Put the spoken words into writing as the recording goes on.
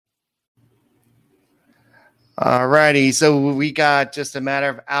All righty. So we got just a matter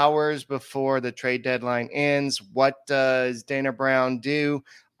of hours before the trade deadline ends. What does Dana Brown do?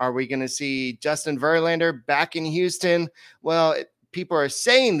 Are we going to see Justin Verlander back in Houston? Well, people are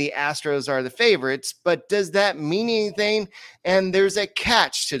saying the Astros are the favorites, but does that mean anything? And there's a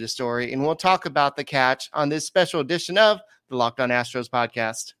catch to the story, and we'll talk about the catch on this special edition of the Locked On Astros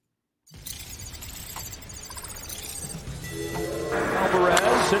podcast.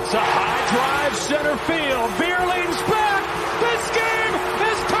 Alvarez hits a high drive center field. Beerling's back. This game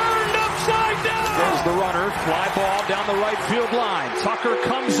is turned upside down. There's the runner. Fly ball down the right field line. Tucker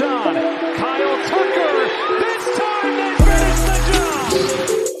comes on. Kyle Tucker. This time they finish the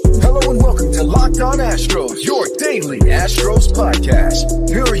job. Hello and welcome to Locked On Astros, your daily Astros podcast.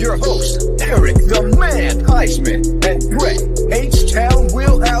 Here are your hosts, Eric the Man Heisman and Brett H-Town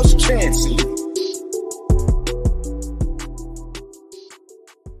Wheelhouse Chansey.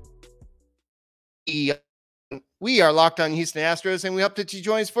 We are Locked On Houston Astros, and we hope that you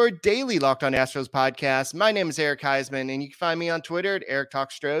join us for a daily Locked On Astros podcast. My name is Eric Heisman, and you can find me on Twitter at Eric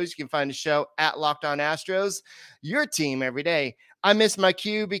Talk Stros. You can find the show at Locked On Astros, your team every day. I missed my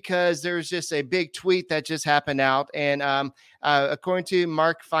cue because there was just a big tweet that just happened out. And according to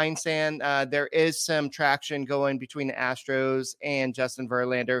Mark Feinsand, there is some traction going between the Astros and Justin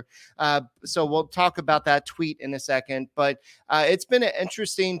Verlander. So we'll talk about that tweet in a second. But it's been an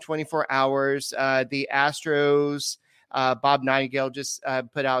interesting 24 hours. The Astros, Bob Nightingale just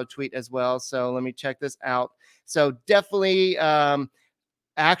put out a tweet as well. So let me check this out. So definitely,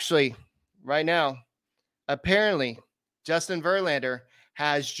 actually, right now, apparently, Justin Verlander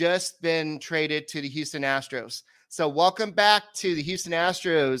has just been traded to the Houston Astros. So welcome back to the Houston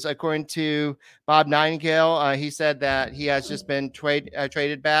Astros. According to Bob Nightingale, he said that he has just been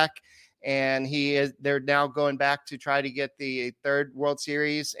traded back, and they're now going back to try to get the third World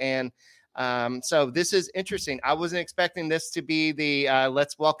Series. And so this is interesting. I wasn't expecting this to be the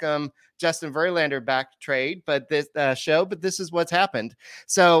let's welcome Justin Verlander back trade, but this is what's happened.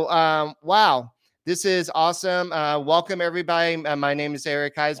 So wow. This is awesome. Welcome, everybody. My name is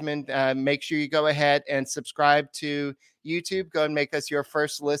Eric Heisman. Make sure you go ahead and subscribe to YouTube. Go and make us your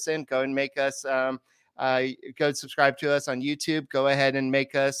first listen. Go and make us go subscribe to us on YouTube. Go ahead and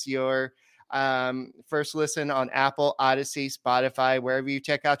make us your first listen on Apple, Odyssey, Spotify, wherever you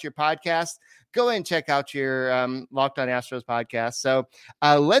check out your podcast. Go ahead and check out your Locked On Astros podcast. So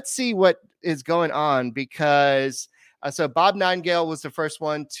let's see what is going on, because so Bob Nightingale was the first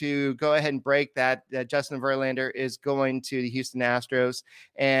one to go ahead and break that Justin Verlander is going to the Houston Astros,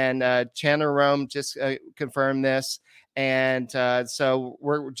 and Chandler Rome just confirmed this. And so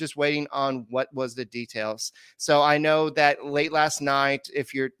we're just waiting on what was the details. So I know that late last night,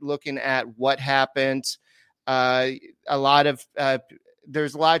 if you're looking at what happened,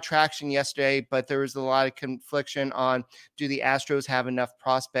 there's a lot of traction yesterday, but there was a lot of confliction on, do the Astros have enough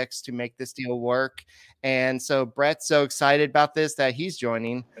prospects to make this deal work? And so Brett's so excited about this that he's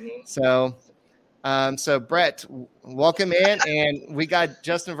joining. So Brett, welcome in, and we got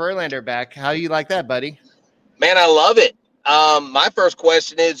Justin Verlander back. How do you like that, buddy? Man, I love it. My first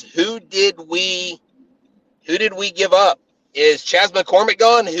question is, who did we give up? Is Chas McCormick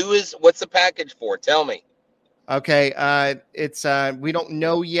gone? What's the package for? Tell me. Okay, it's we don't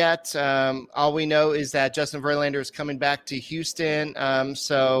know yet. All we know is that Justin Verlander is coming back to Houston.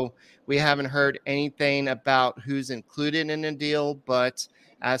 So we haven't heard anything about who's included in the deal, but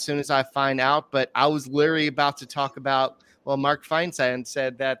as soon as I find out, but I was literally about to talk about, well, Mark Feinsand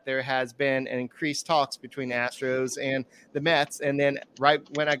said that there has been an increased talks between the Astros and the Mets. And then right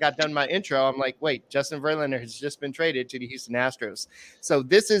when I got done my intro, I'm like, wait, Justin Verlander has just been traded to the Houston Astros. So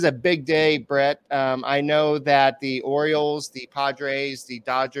this is a big day, Brett. I know that the Orioles, the Padres, the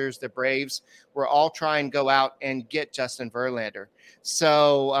Dodgers, the Braves were all trying to go out and get Justin Verlander.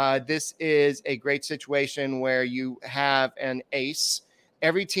 So this is a great situation where you have an ace.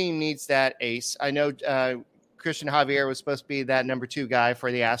 Every team needs that ace. I know Christian Javier was supposed to be that number 2 guy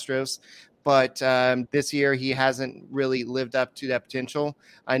for the Astros, but this year he hasn't really lived up to that potential.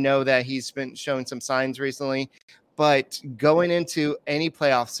 I know that he's been showing some signs recently, but going into any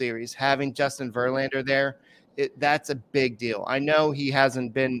playoff series, having Justin Verlander there, that's a big deal. I know he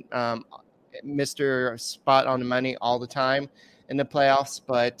hasn't been Mr. Spot on the money all the time in the playoffs,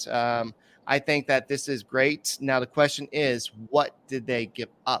 but I think that this is great. Now the question is, what did they give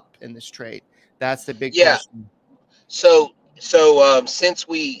up in this trade? That's the big question. So since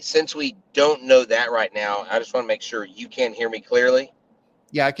we don't know that right now, I just want to make sure you can hear me clearly.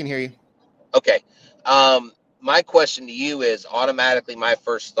 Yeah, I can hear you. Okay. My question to you is automatically my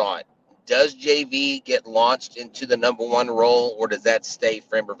first thought. Does JV get launched into the number 1 role, or does that stay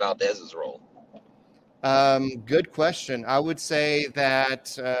Framber Valdez's role? Good question. I would say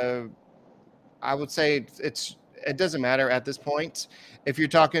that it doesn't matter at this point. If you're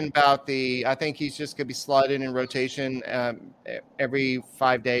talking about I think he's just going to be slotted in rotation every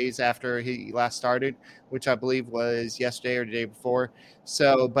 5 days after he last started, which I believe was yesterday or the day before.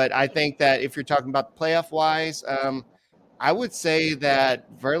 So, but I think that if you're talking about playoff wise, I would say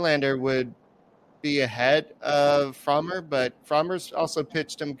that Verlander would be ahead of Frommer, but Frommer's also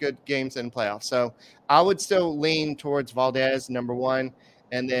pitched some good games in playoffs. So I would still lean towards Valdez, number one,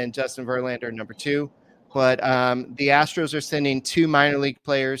 and then Justin Verlander, number two. But the Astros are sending 2 minor league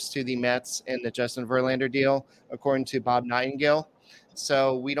players to the Mets in the Justin Verlander deal, according to Bob Nightingale.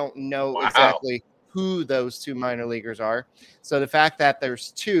 So we don't know Wow. exactly who those 2 minor leaguers are. So the fact that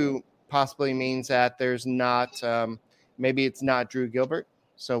there's 2 possibly means that there's not, maybe it's not Drew Gilbert.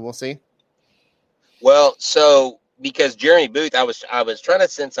 So we'll see. Well, so because Jeremy Booth, I was trying to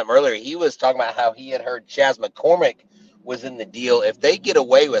send some earlier. He was talking about how he had heard Chas McCormick was in the deal. If they get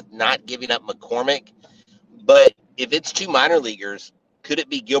away with not giving up McCormick, but if it's 2 minor leaguers, could it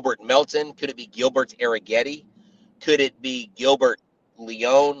be Gilbert Melton? Could it be Gilbert Arrighetti? Could it be Gilbert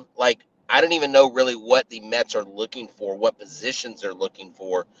Leone? Like, I don't even know really what the Mets are looking for, what positions they're looking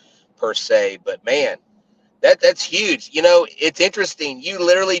for per se. But man, that's huge. You know, it's interesting. You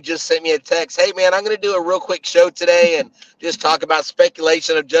literally just sent me a text. Hey man, I'm going to do a real quick show today and just talk about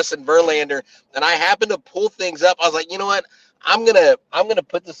speculation of Justin Verlander. And I happened to pull things up. I was like, you know what? I'm gonna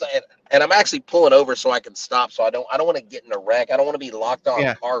put this in, and I'm actually pulling over so I can stop. So I don't want to get in a wreck. I don't want to be locked on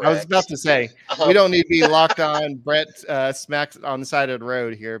Yeah, car I was about wrecks. to say, we don't need to be locked on Brett smacks on the side of the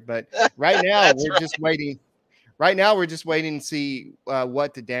road here, but right now That's we're right. just waiting. Right now we're just waiting to see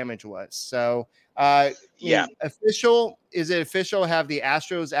what the damage was. So, I Yeah. mean, is it official? Have the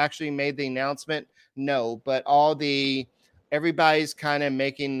Astros actually made the announcement? No, but everybody's kind of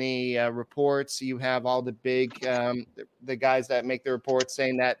making the reports. You have all the big the guys that make the reports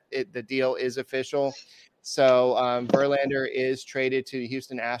saying that the deal is official. So Verlander is traded to the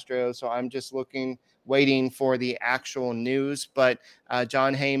Houston Astros. So I'm just waiting for the actual news. But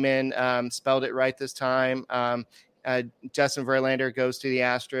John Heyman spelled it right this time. Justin Verlander goes to the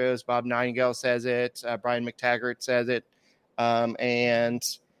Astros. Bob Nightingale says it. Brian McTaggart says it. And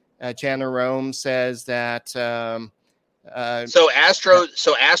Chandler Rome says that. So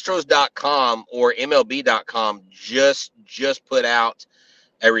Astros.com or MLB.com just put out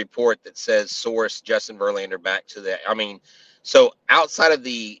a report that says source Justin Verlander back to the. I mean, so outside of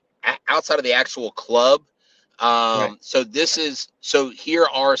the actual club. Right. So here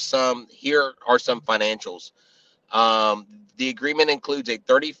are some financials. The agreement includes a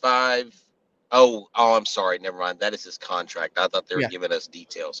 35. I'm sorry. Never mind. That is his contract. I thought they were Yeah. giving us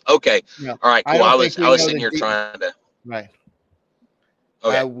details. Okay. No, All right. I Cool. don't I think was we know sitting here trying to. right.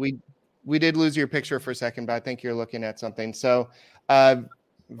 Okay. We did lose your picture for a second, but I think you're looking at something. So,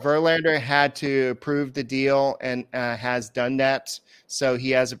 Verlander had to approve the deal and has done that. So he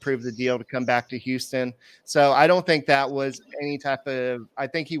has approved the deal to come back to Houston. So I don't think that was any type of. I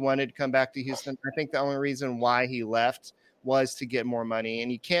think he wanted to come back to Houston. I think the only reason why he left was to get more money,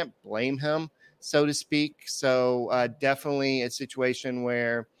 and you can't blame him, so to speak. So definitely a situation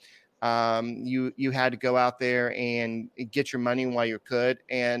where you had to go out there and get your money while you could.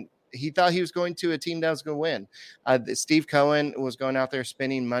 And he thought he was going to a team that was going to win. Steve Cohen was going out there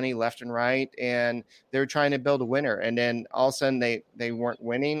spending money left and right, and they were trying to build a winner. And then all of a sudden they weren't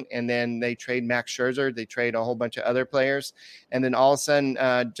winning. And then they trade Max Scherzer. They trade a whole bunch of other players. And then all of a sudden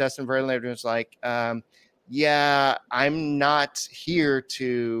Justin Verlander was like, yeah, I'm not here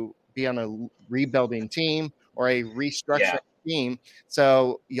to be on a rebuilding team or a restructuring team.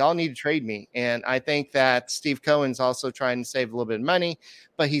 So y'all need to trade me. And I think that Steve Cohen's also trying to save a little bit of money,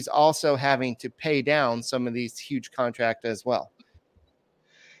 but he's also having to pay down some of these huge contracts as well.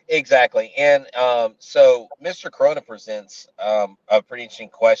 Exactly. And so Mr. Corona presents a pretty interesting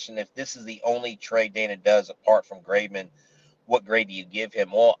question. If this is the only trade Dana does apart from Graveman, what grade do you give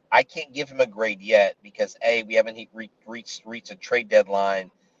him? Well, I can't give him a grade yet because we haven't reached a trade deadline.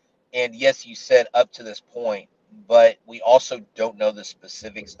 And yes, you said up to this point, but we also don't know the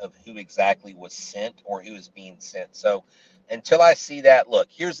specifics of who exactly was sent or who is being sent. So until I see that, look,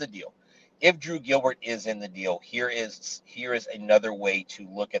 here's the deal. If Drew Gilbert is in the deal, here is another way to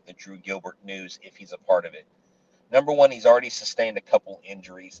look at the Drew Gilbert news if he's a part of it. Number one, he's already sustained a couple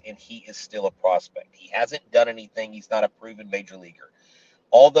injuries, and he is still a prospect. He hasn't done anything. He's not a proven major leaguer,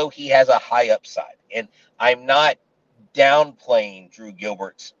 although he has a high upside. And I'm not downplaying Drew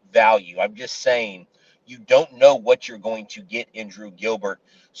Gilbert's value. I'm just saying you don't know what you're going to get in Drew Gilbert,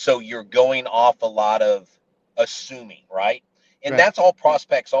 so you're going off a lot of assuming, right? And Right. that's all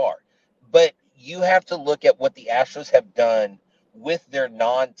prospects are. But you have to look at what the Astros have done with their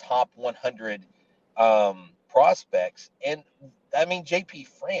non-top 100 prospects. And I mean, JP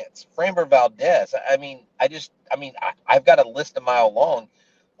France, Framber Valdez. I've got a list a mile long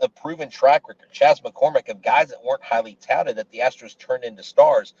of proven track record. Chas McCormick, of guys that weren't highly touted that the Astros turned into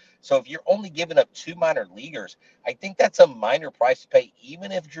stars. So if you're only giving up 2 minor leaguers, I think that's a minor price to pay,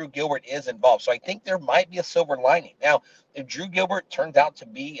 even if Drew Gilbert is involved. So I think there might be a silver lining. Now, if Drew Gilbert turns out to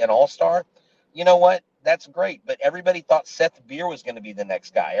be an all-star, you know what? That's great. But everybody thought Seth Beer was going to be the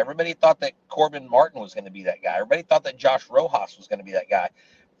next guy. Everybody thought that Corbin Martin was going to be that guy. Everybody thought that Josh Rojas was going to be that guy.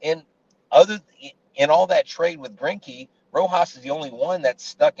 And in all that trade with Greinke, Rojas is the only one that's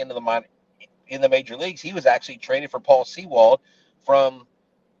stuck in the major leagues. He was actually traded for Paul Sewald from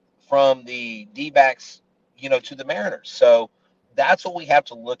the D-backs, to the Mariners. So that's what we have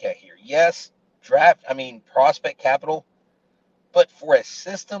to look at here. Yes, prospect capital, but for a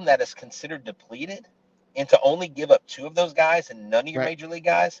system that is considered depleted, and to only give up 2 of those guys and none of your major league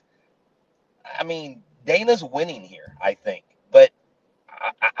guys, I mean, Dana's winning here, I think. But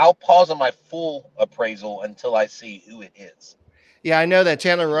I'll pause on my full appraisal until I see who it is. Yeah, I know that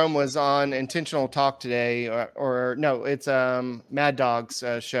Chandler Rome was on Intentional Talk today, or no, it's Mad Dog's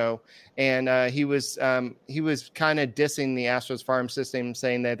show, and he was kind of dissing the Astros farm system,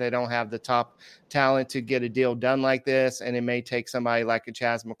 saying that they don't have the top talent to get a deal done like this, and it may take somebody like a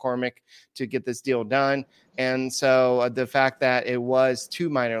Chas McCormick to get this deal done. And so the fact that it was 2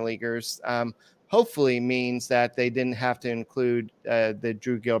 minor leaguers hopefully means that they didn't have to include the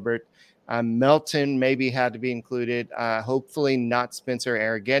Drew Gilbert. Melton maybe had to be included. Hopefully not Spencer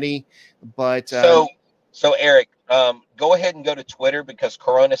Arrighetti. But so Eric, go ahead and go to Twitter, because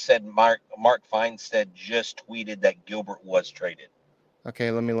Corona said Mark Feinstead just tweeted that Gilbert was traded.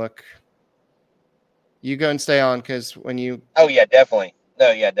 Okay, let me look. You go and stay on, because when you. Oh yeah, definitely.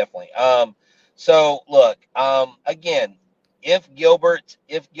 No, yeah, definitely. So look, again, if Gilbert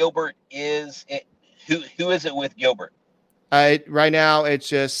is who is it with Gilbert? Right now, it's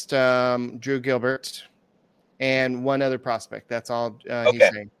just Drew Gilbert and one other prospect. That's all he's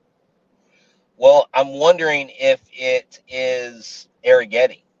saying. Well, I'm wondering if it is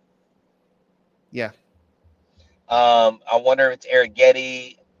Arrighetti. Yeah. I wonder if it's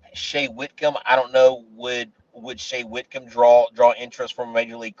Arrighetti, Shea Whitcomb. I don't know. Would Shea Whitcomb draw interest from a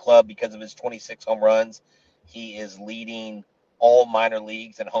major league club because of his 26 home runs? He is leading all minor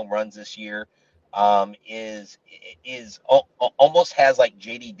leagues in home runs this year. Is almost has like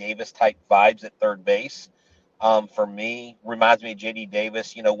JD Davis type vibes at third base. For me, reminds me of JD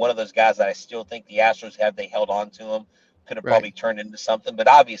Davis, one of those guys that I still think the Astros, had they held on to him, could have probably turned into something. But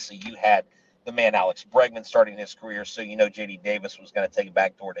obviously you had the man Alex Bregman starting his career, so JD Davis was going to take a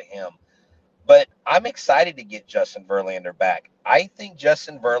backdoor to him. But I'm excited to get Justin Verlander back. I think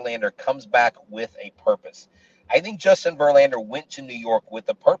Justin Verlander comes back with a purpose. I think Justin Verlander went to New York with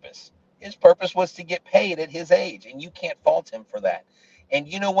a purpose. His purpose was to get paid at his age, and you can't fault him for that. And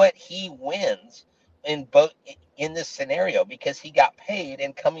you know what? He wins in this scenario because he got paid,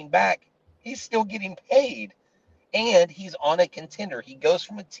 and coming back, he's still getting paid, and he's on a contender. He goes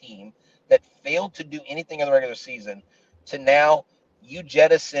from a team that failed to do anything in the regular season to now you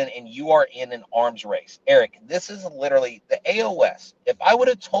jettison and you are in an arms race. Eric, this is literally the AOS. If I would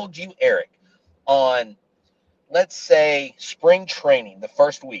have told you, Eric, on, let's say, spring training, the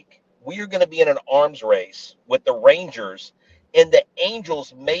first week, we are going to be in an arms race with the Rangers, and the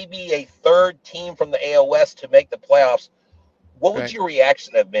Angels may be a third team from the AOS to make the playoffs, what would your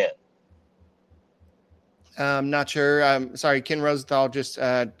reaction have been? I'm not sure. I'm sorry. Ken Rosenthal just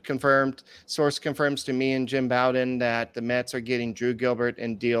confirmed. Source confirms to me and Jim Bowden that the Mets are getting Drew Gilbert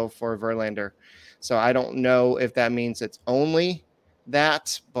and deal for Verlander. So I don't know if that means it's only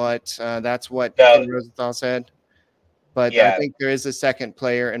that, but that's what Ken Rosenthal said. But I think there is a second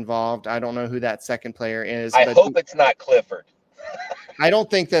player involved. I don't know who that second player is. I hope it's not Clifford. I don't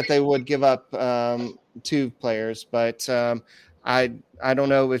think that they would give up 2 players, but I don't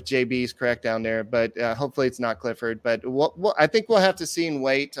know if JB is correct down there, but hopefully it's not Clifford. But I think we'll have to see and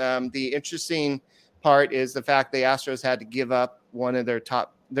wait. The interesting part is the fact the Astros had to give up one of their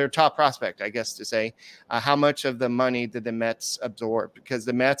top prospect, I guess to say. How much of the money did the Mets absorb? Because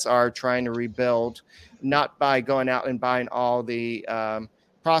the Mets are trying to rebuild, not by going out and buying all the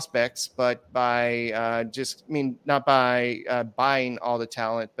prospects, but by not by buying all the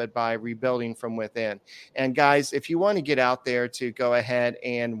talent, but by rebuilding from within. And guys, if you want to get out there to go ahead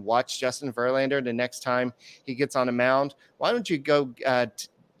and watch Justin Verlander the next time he gets on a mound, why don't you go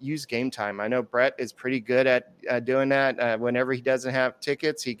use Game Time? I know Brett is pretty good at doing that. Whenever he doesn't have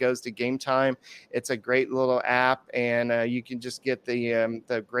tickets, he goes to Game Time. It's a great little app, and you can just get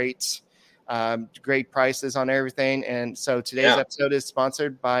the great great prices on everything. And so today's episode is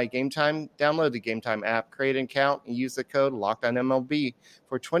sponsored by Game Time. Download the Game Time app, create an account, and use the code LOCKEDONMLB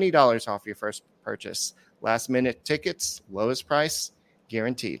for $20 off your first purchase. Last minute tickets, lowest price,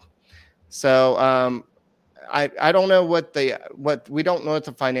 guaranteed. So I don't know what we don't know what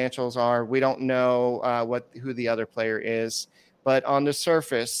the financials are. We don't know who the other player is. But on the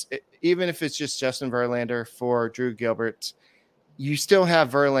surface, even if it's just Justin Verlander for Drew Gilbert, you still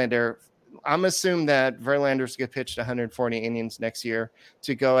have Verlander. I'm assuming that Verlander's going to pitch 140 innings next year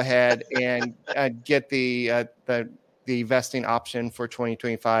to go ahead and get the vesting option for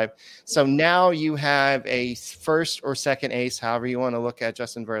 2025. So now you have a first or second ace, however you want to look at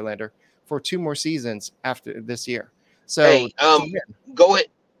Justin Verlander, for 2 more seasons after this year. So hey, go ahead.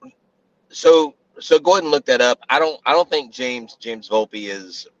 So go ahead and look that up. I don't think James Volpe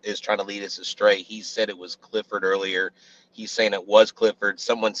is trying to lead us astray. He said it was Clifford earlier. He's saying it was Clifford.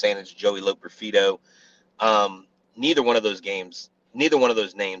 Someone's saying it's Joey Loperfido. Neither one of those names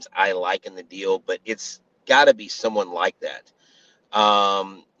I like in the deal, but it's got to be someone like that.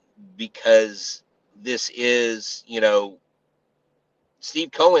 Because this is,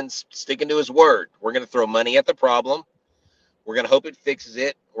 Steve Cohen's sticking to his word. We're going to throw money at the problem. We're going to hope it fixes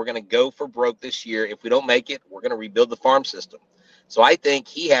it. We're going to go for broke this year. If we don't make it, we're going to rebuild the farm system. So I think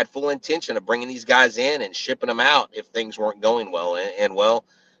he had full intention of bringing these guys in and shipping them out if things weren't going well. And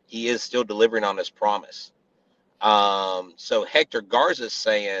he is still delivering on his promise. So Hector Garza's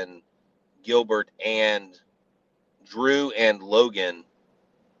saying Gilbert and Drew and Logan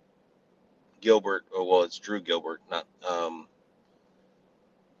Gilbert. Oh, well, it's Drew Gilbert, not.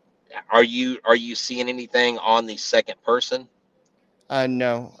 Are you seeing anything on the second person?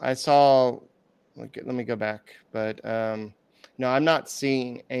 No, I saw. Let me go back, but no, I'm not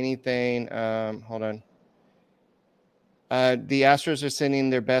seeing anything. Hold on. The Astros are sending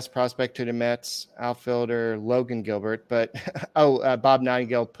their best prospect to the Mets, outfielder Logan Gilbert, but Bob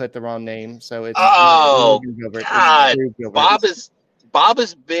Nightingale put the wrong name, so it's Logan Gilbert. God,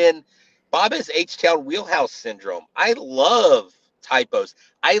 Bob has H-Town wheelhouse syndrome. I love typos.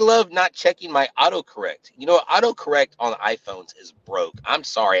 I love not checking my autocorrect. Autocorrect on iPhones is broke. I'm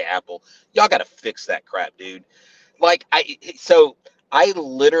sorry, Apple. Y'all got to fix that crap, dude. I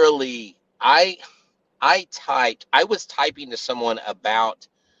was typing to someone about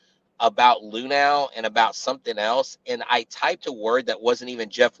Lunau and about something else, and I typed a word that wasn't even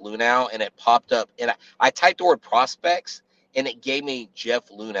Jeff Lunau, and it popped up, and I typed the word prospects, and it gave me Jeff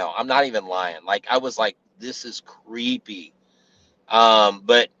Lunau. I'm not even lying. I was like, this is creepy.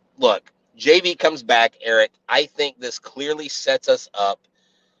 But look, JV comes back, Eric. I think this clearly sets us up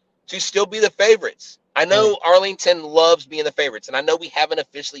to still be the favorites. I know Arlington loves being the favorites, and I know we haven't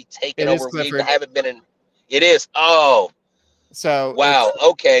officially taken over. We haven't been in. It is. Oh, so wow.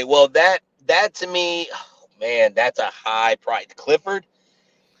 Okay. Well, that to me, oh, man, that's a high price. Clifford.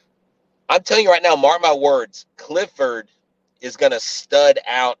 I'm telling you right now, mark my words. Clifford is going to stud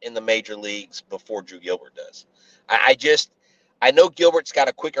out in the major leagues before Drew Gilbert does. I know Gilbert's got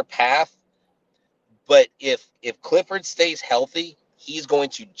a quicker path, but if Clifford stays healthy, he's going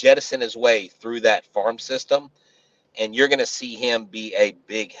to jettison his way through that farm system, and you're going to see him be a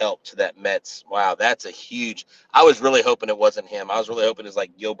big help to that Mets. Wow, that's a huge. I was really hoping it wasn't him. I was really hoping it's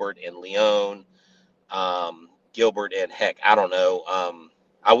like Gilbert and Leone, Gilbert and I don't know.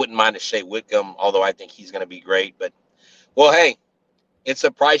 I wouldn't mind a Shea Whitcomb, although I think he's going to be great. But, well, hey, it's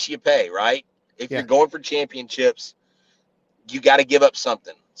a price you pay, right? If you're going for championships, you got to give up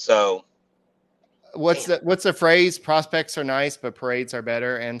something. So what's the phrase? Prospects are nice, but parades are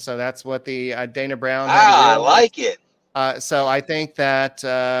better. And so that's what the Dana Brown. I like it. So I think that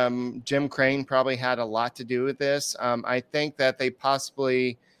Jim Crane probably had a lot to do with this. I think that they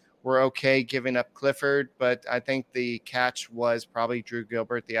possibly were okay giving up Clifford, but I think the catch was probably Drew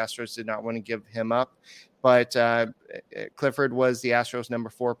Gilbert. The Astros did not want to give him up. But Clifford was the Astros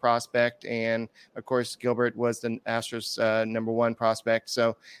number 4 prospect. And, of course, Gilbert was the Astros number 1 prospect.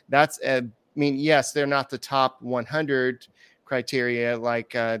 So that's, yes, they're not the top 100 criteria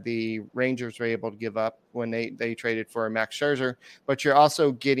like the Rangers were able to give up when they traded for Max Scherzer. But you're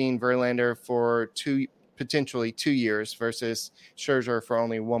also getting Verlander for potentially 2 years versus Scherzer for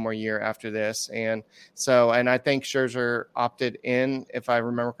only 1 more year after this. And I think Scherzer opted in, if I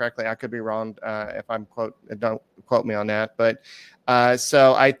remember correctly. I could be wrong if I'm don't quote me on that. But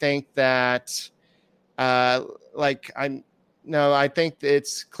so I think that I think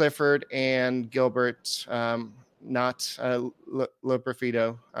it's Clifford and Gilbert, not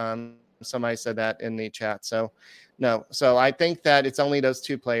Loperfido. Somebody said that in the chat. So no. So I think that it's only those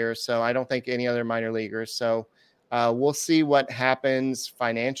 2 players. So I don't think any other minor leaguers. So We'll see what happens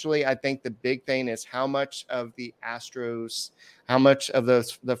financially. I think the big thing is how much of the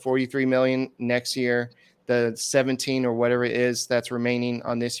 $43 million next year, the 17 or whatever it is that's remaining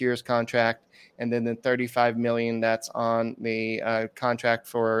on this year's contract, and then the $35 million that's on the contract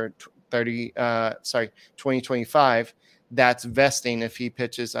for 2025. That's vesting if he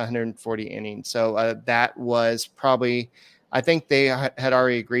pitches 140 innings. So that was probably, I think they had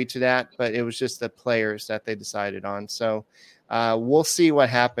already agreed to that, but it was just the players that they decided on. So we'll see what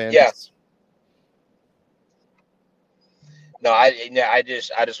happens. Yeah. No, I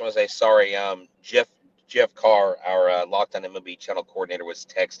just want to say sorry. Jeff Carr, our Locked On MLB channel coordinator, was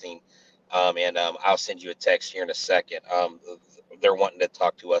texting, and I'll send you a text here in a second. They're wanting to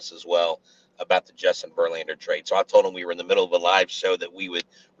talk to us as well about the Justin Verlander trade. So I told him we were in the middle of a live show that we would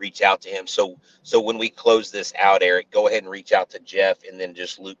reach out to him. So when we close this out, Eric, go ahead and reach out to Jeff and then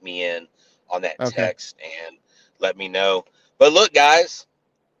just loop me in on that text and let me know. But look, guys,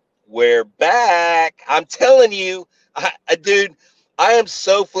 we're back. I'm telling you, dude, I am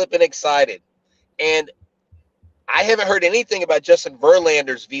so flipping excited. And I haven't heard anything about Justin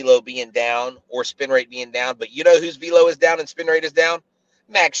Verlander's velo being down or spin rate being down, but you know whose velo is down and spin rate is down?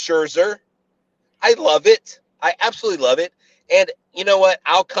 Max Scherzer. I love it. I absolutely love it. And you know what?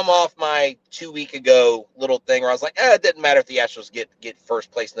 I'll come off my 2 week ago little thing where I was like, it doesn't matter if the Astros get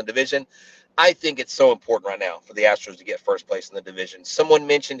first place in the division. I think it's so important right now for the Astros to get first place in the division. Someone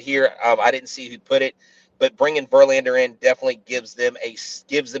mentioned here, I didn't see who put it, but bringing Verlander in definitely gives them a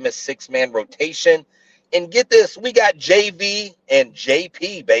 6-man rotation. And get this, we got JV and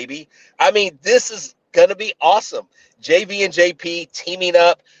JP, baby. I mean, this is going to be awesome. JV and JP teaming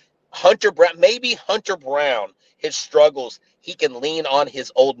up. Hunter Brown, his struggles, he can lean on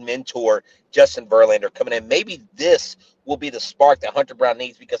his old mentor, Justin Verlander, coming in. Maybe this will be the spark that Hunter Brown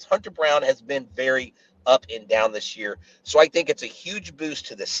needs, because Hunter Brown has been very up and down this year. So I think it's a huge boost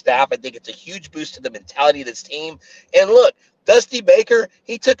to the staff. I think it's a huge boost to the mentality of this team. And look, Dusty Baker,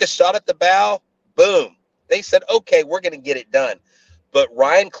 he took a shot at the bow. Boom. They said, okay, we're going to get it done. But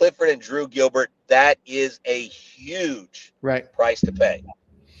Ryan Clifford and Drew Gilbert, that is a huge price to pay.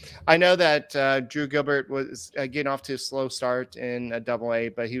 I know that Drew Gilbert was getting off to a slow start in Double-A,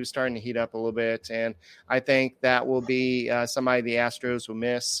 but he was starting to heat up a little bit, and I think that will be somebody the Astros will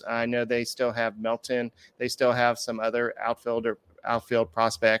miss. I know they still have Melton. They still have some other outfield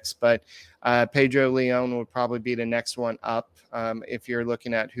prospects, but Pedro Leon would probably be the next one up if you're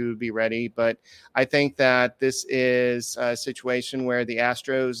looking at who would be ready. But I think that this is a situation where the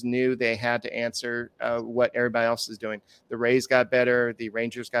Astros knew they had to answer what everybody else is doing. The Rays got better. The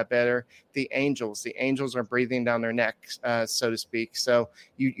Rangers got better. The Angels are breathing down their neck, so to speak. So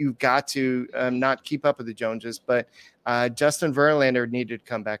you've got to not keep up with the Joneses, but Justin Verlander needed to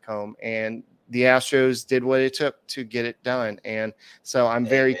come back home, and the Astros did what it took to get it done. And so I'm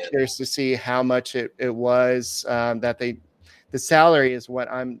very curious to see how much it was that the salary is what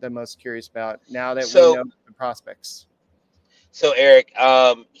I'm the most curious about now that we know the prospects. So Eric,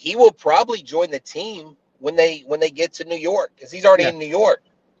 he will probably join the team when they get to New York, because he's already in New York,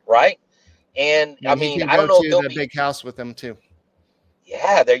 right? And I mean, I don't know if he'll be big house with them too.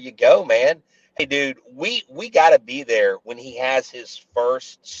 Yeah, there you go, man. Hey, dude, we got to be there when he has his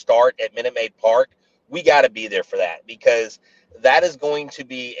first start at Minute Maid Park. We got to be there for that, because that is going to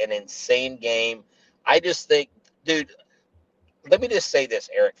be an insane game. I just think, dude, let me just say this,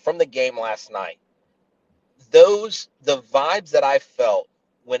 Eric, from the game last night, the vibes that I felt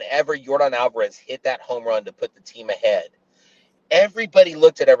whenever Yordan Alvarez hit that home run to put the team ahead, everybody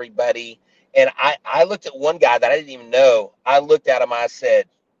looked at everybody, and I looked at one guy that I didn't even know. I looked at him, I said,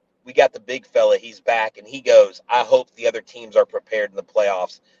 we got the big fella, he's back. And he goes, I hope the other teams are prepared in the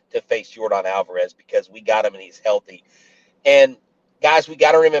playoffs to face Yordan Alvarez, because we got him and he's healthy. And guys, we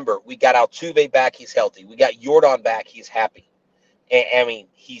got to remember, we got Altuve back, he's healthy. We got Yordan back, he's happy. And I mean,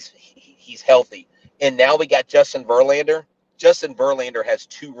 he's healthy. And now we got Justin Verlander. Justin Verlander has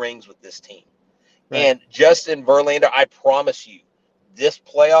 2 rings with this team. Right. And Justin Verlander, I promise you, this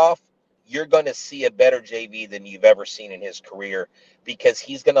playoff, you're going to see a better JV than you've ever seen in his career, because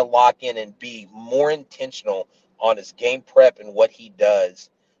he's going to lock in and be more intentional on his game prep and what he does.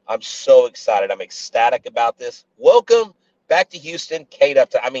 I'm so excited. I'm ecstatic about this. Welcome back to Houston,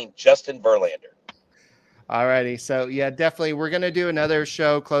 Justin Verlander. All righty. So, yeah, definitely. We're going to do another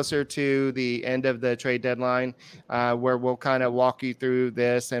show closer to the end of the trade deadline where we'll kind of walk you through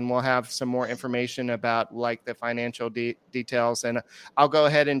this, and we'll have some more information about like the financial details. And I'll go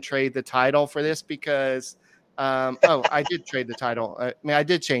ahead and trade the title for this because I did trade the title. I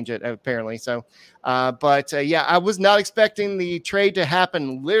did change it apparently. So, I was not expecting the trade to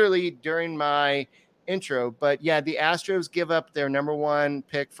happen literally during my intro. But yeah, the Astros give up their number one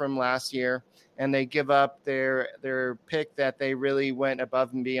pick from last year, and they give up their pick that they really went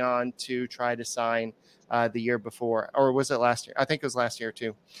above and beyond to try to sign the year before. Or was it last year? I think it was last year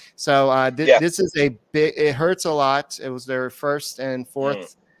too. So this is a big, it hurts a lot. It was their first and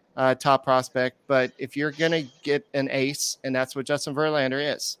fourth top prospect. But if you're going to get an ace, and that's what Justin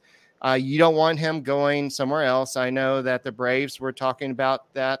Verlander is, you don't want him going somewhere else. I know that the Braves were talking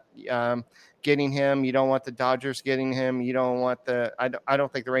about that, getting him. You don't want the Dodgers getting him. You don't want I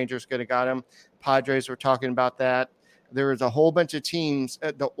don't think the Rangers could have got him. Padres were talking about that. There was a whole bunch of teams.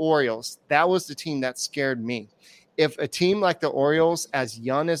 The Orioles, that was the team that scared me. If a team like the Orioles, as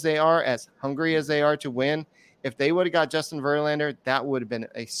young as they are, as hungry as they are to win, if they would have got Justin Verlander, that would have been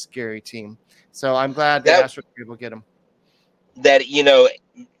a scary team. So I'm glad the Astros were able to get him.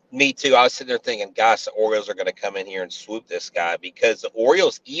 Me too. I was sitting there thinking, gosh, the Orioles are going to come in here and swoop this guy, because the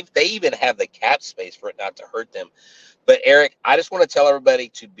Orioles, they even have the cap space for it not to hurt them. But Eric, I just want to tell everybody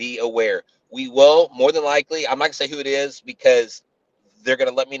to be aware. We will more than likely, I'm not going to say who it is because they're going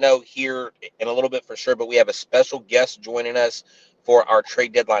to let me know here in a little bit for sure, but we have a special guest joining us for our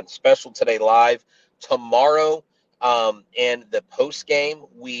trade deadline special today live. Tomorrow, and the post game,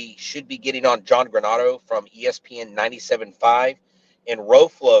 we should be getting on John Granato from ESPN 97.5. And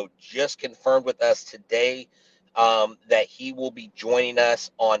Roflo just confirmed with us today that he will be joining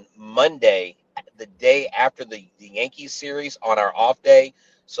us on Monday, the day after the Yankees series, on our off day.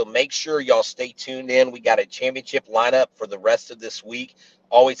 So make sure y'all stay tuned in. We got a championship lineup for the rest of this week.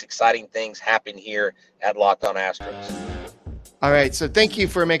 Always exciting things happen here at Locked On Astros. All right, so thank you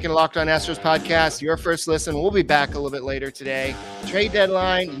for making a Locked On Astros podcast your first listen. We'll be back a little bit later today. Trade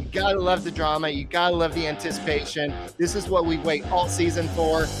deadline, you got to love the drama. You got to love the anticipation. This is what we wait all season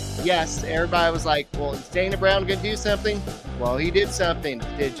for. Yes, everybody was like, well, is Dana Brown going to do something? Well, he did something.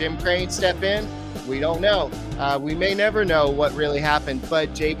 Did Jim Crane step in? We don't know. We may never know what really happened, but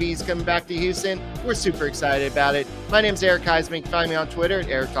JB's coming back to Houston. We're super excited about it. My name's Eric Heisman. You can find me on Twitter at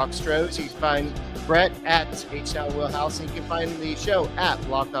Eric Talk Stros. You can find Brett at H-Town Wheelhouse, and you can find the show at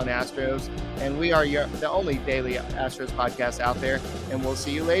Locked On Astros. And we are the only daily Astros podcast out there. And we'll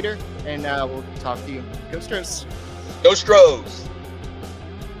see you later, and we'll talk to you. Go Stros. Go Stros.